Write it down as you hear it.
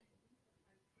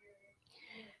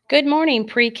Good morning,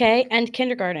 pre-K and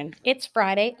kindergarten. It's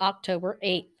Friday, October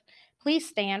 8th. Please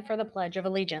stand for the Pledge of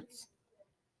Allegiance.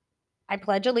 I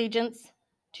pledge allegiance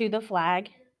to the flag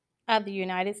of the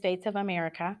United States of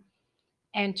America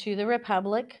and to the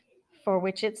republic for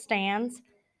which it stands,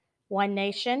 one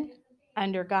nation,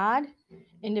 under God,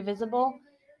 indivisible,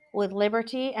 with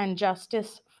liberty and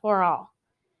justice for all.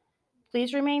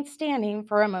 Please remain standing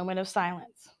for a moment of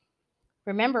silence.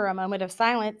 Remember, a moment of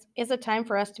silence is a time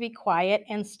for us to be quiet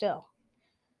and still.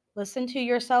 Listen to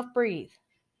yourself breathe.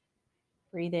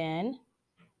 Breathe in,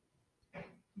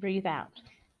 breathe out.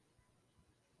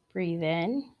 Breathe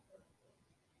in,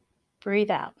 breathe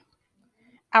out.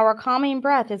 Our calming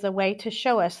breath is a way to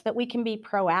show us that we can be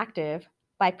proactive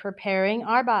by preparing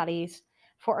our bodies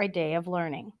for a day of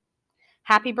learning.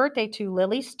 Happy birthday to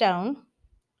Lilly Stone.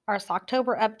 Our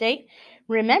Socktober update.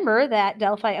 Remember that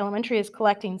Delphi Elementary is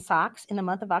collecting socks in the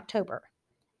month of October.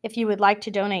 If you would like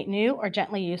to donate new or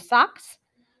gently used socks,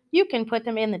 you can put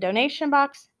them in the donation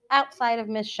box outside of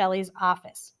Miss Shelley's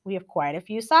office. We have quite a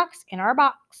few socks in our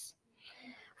box.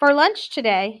 For lunch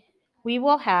today, we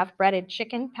will have breaded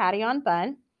chicken patty on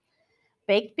bun,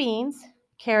 baked beans,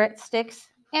 carrot sticks,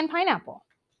 and pineapple.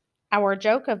 Our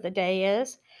joke of the day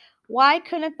is, why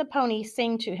couldn't the pony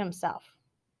sing to himself?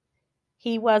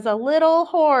 He was a little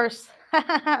hoarse.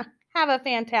 Have a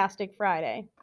fantastic Friday.